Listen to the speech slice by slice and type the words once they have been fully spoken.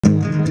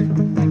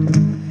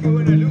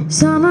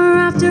Summer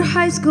after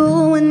high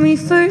school when we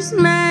first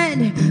met,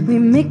 we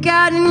make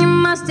out in your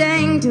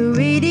Mustang to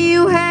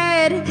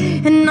Radiohead.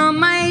 And on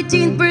my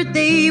 18th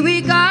birthday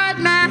we got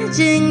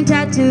matching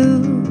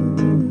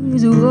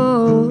tattoos.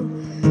 Whoa.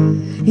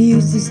 You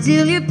used to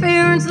steal your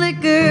parents'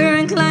 liquor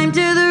and climb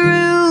to the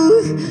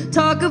roof,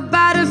 talk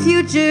about a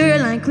future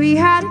like we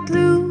had a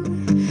clue.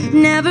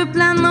 Never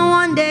planned the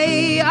one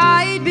day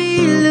I'd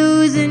be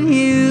losing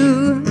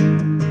you.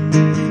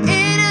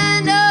 In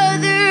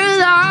another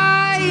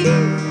life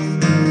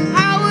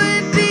I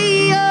would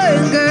be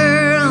your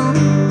girl.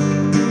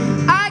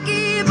 I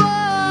keep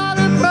all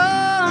the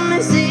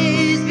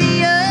promises,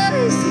 be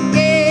us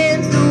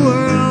against the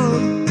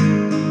world.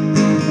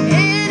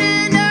 In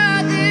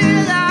another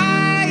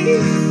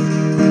life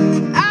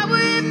I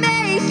would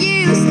make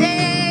you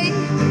stay.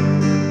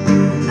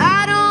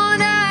 I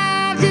don't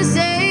have to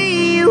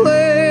say you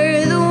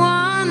were the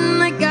one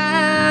that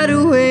got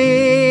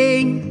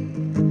away,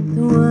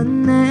 the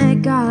one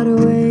that got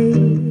away.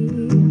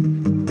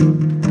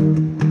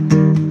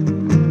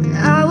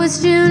 I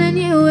was June and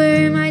you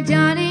were my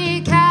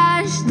Johnny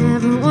Cash,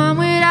 never one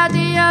without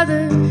the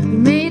other. We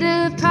made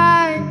a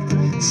pact.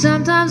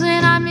 Sometimes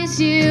when I miss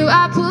you,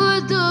 I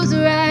put those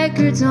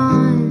records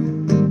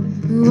on.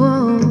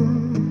 Whoa.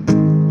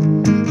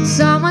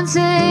 Someone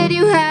said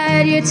you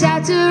had your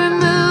tattoo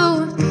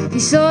removed. You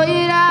saw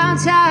you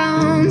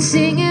downtown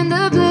singing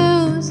the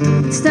blues.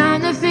 It's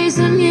time to face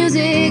the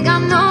music.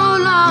 I'm no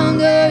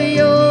longer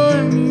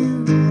your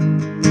muse.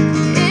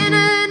 In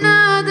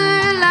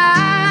another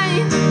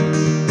life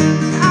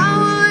I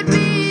would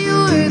be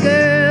your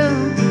girl.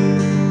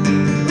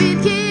 We'd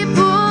keep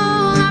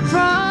all our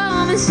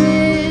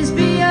promises,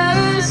 be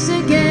us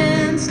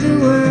against the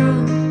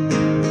world.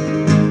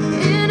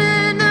 In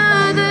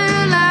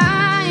another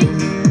life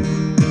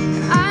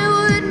I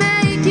would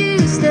make you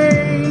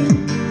stay,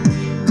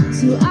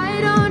 so I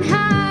don't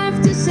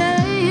have to say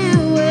you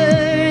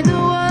were the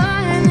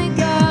one that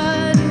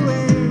got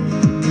away,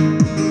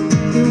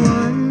 the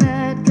one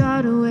that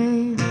got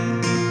away.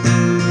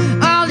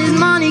 All this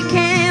money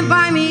can't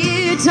buy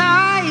me a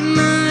time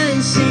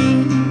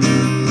machine.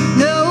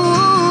 No,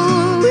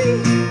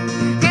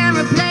 can't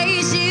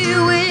replace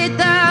you with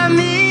a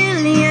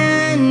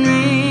million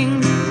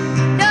rings.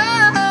 No,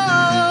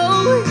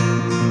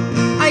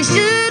 I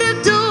should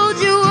have told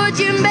you what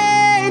you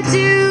meant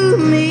to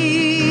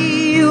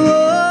me.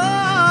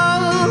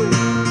 Whoa,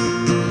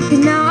 'cause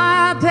now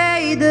I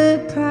pay the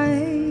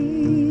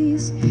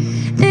price.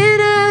 In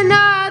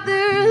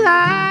another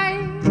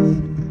life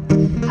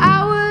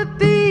I would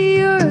be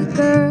your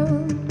girl.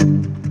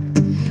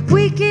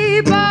 We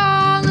keep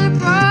all the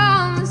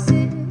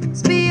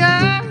promises, be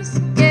us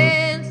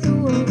against the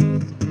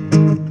world.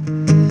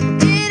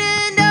 In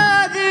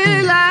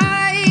another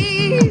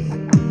life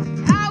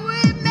I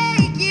would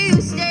make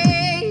you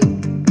stay,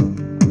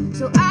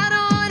 so I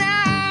don't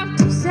have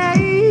to say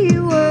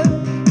you were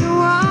the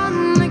one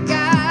that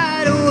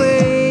got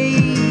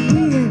away,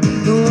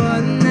 the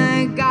one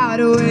that got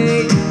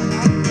away.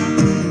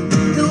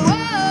 The one,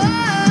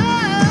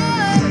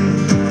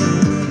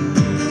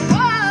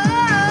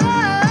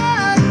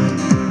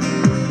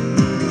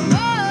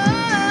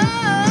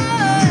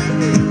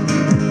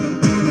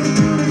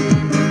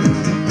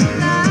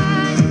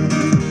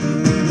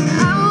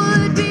 I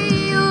would be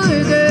your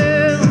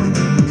girl.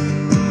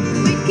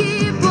 We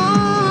keep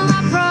all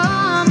our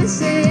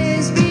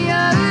promises, be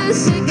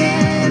us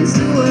against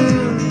the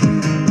world.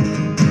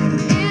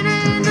 In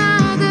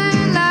another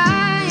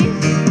life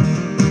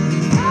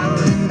I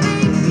would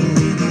make you,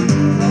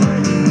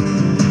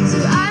 so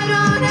I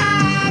don't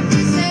have to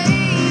say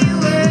you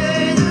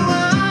were the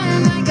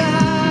one that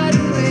got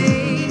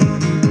away,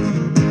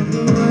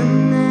 the one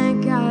that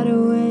got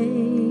away.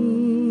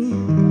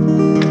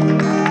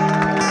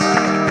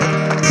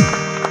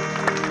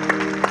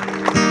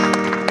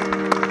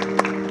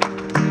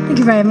 Thank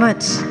you very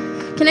much.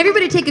 Can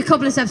everybody take a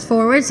couple of steps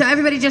forward? So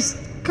everybody just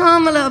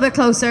come a little bit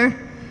closer.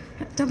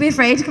 Don't be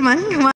afraid. Come on, come on.